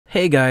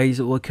Hey guys,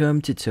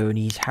 welcome to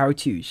Tony's How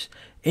To's.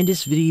 In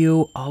this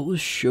video, I will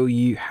show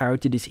you how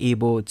to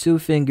disable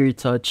two-finger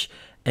touch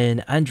in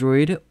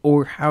Android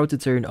or how to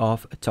turn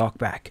off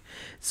talkback.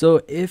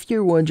 So if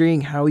you're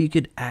wondering how you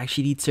could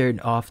actually turn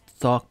off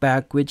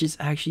talkback, which is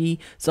actually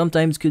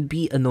sometimes could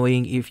be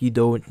annoying if you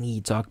don't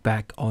need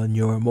talkback on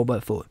your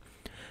mobile phone.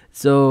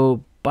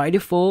 So by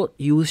default,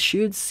 you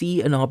should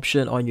see an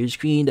option on your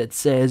screen that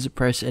says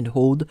press and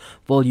hold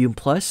volume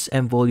plus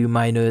and volume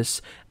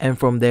minus, and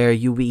from there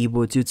you'll be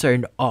able to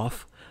turn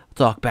off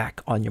talkback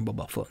on your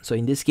mobile phone. So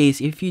in this case,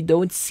 if you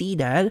don't see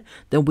that,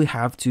 then we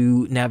have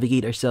to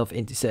navigate ourselves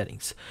into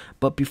settings.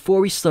 But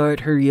before we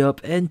start, hurry up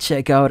and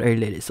check out our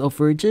latest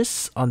offer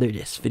just under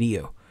this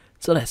video.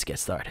 So let's get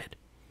started.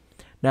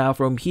 Now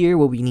from here,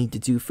 what we need to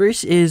do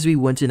first is we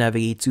want to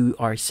navigate to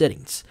our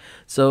settings.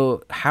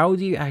 So how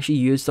do you actually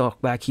use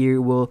talkback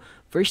here? Well,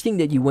 first thing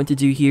that you want to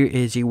do here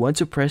is you want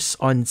to press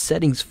on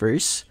settings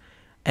first.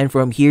 And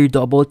from here,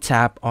 double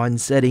tap on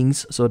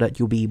settings so that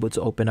you'll be able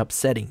to open up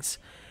settings.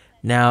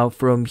 Now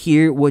from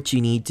here, what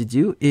you need to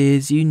do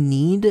is you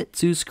need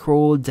to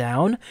scroll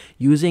down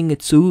using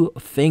two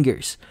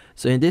fingers.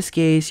 So in this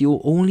case,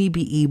 you'll only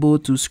be able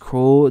to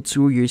scroll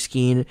through your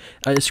screen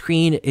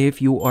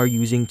if you are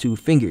using two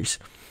fingers.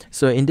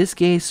 So in this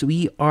case,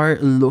 we are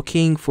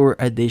looking for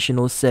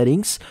additional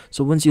settings.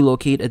 So once you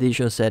locate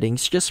additional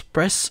settings, just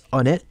press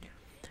on it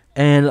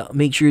and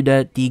make sure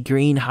that the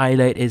green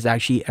highlight is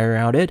actually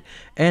around it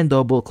and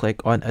double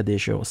click on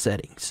additional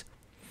settings.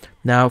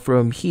 Now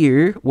from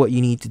here, what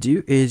you need to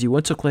do is you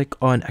want to click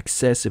on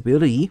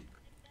accessibility,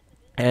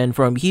 and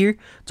from here,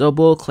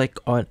 double click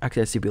on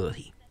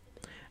accessibility.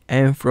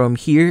 And from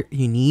here,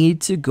 you need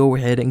to go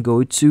ahead and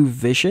go to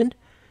vision.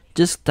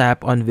 Just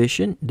tap on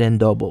vision, then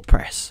double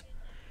press.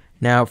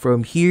 Now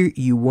from here,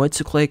 you want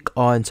to click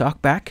on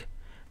talkback,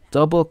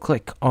 double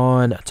click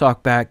on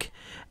talkback,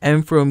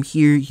 and from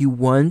here, you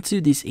want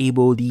to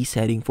disable the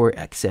setting for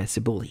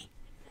accessibility.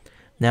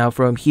 Now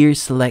from here,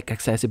 select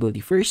accessibility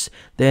first,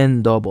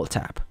 then double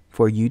tap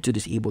for you to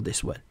disable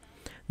this one.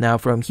 Now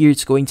from here,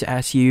 it's going to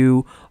ask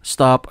you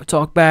stop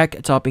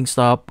talkback. Tapping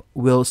stop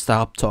will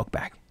stop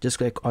talkback. Just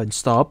click on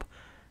stop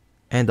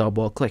and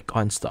double click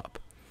on stop.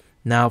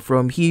 Now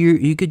from here,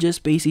 you could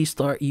just basically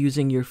start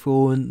using your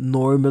phone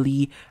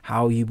normally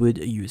how you would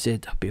use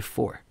it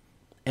before.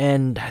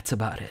 And that's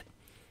about it.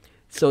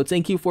 So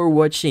thank you for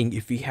watching.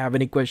 If you have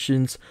any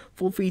questions,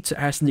 feel free to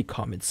ask in the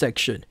comment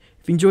section.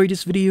 If you enjoyed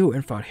this video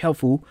and found it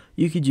helpful,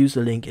 you could use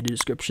the link in the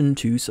description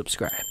to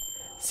subscribe.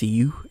 See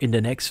you in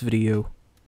the next video.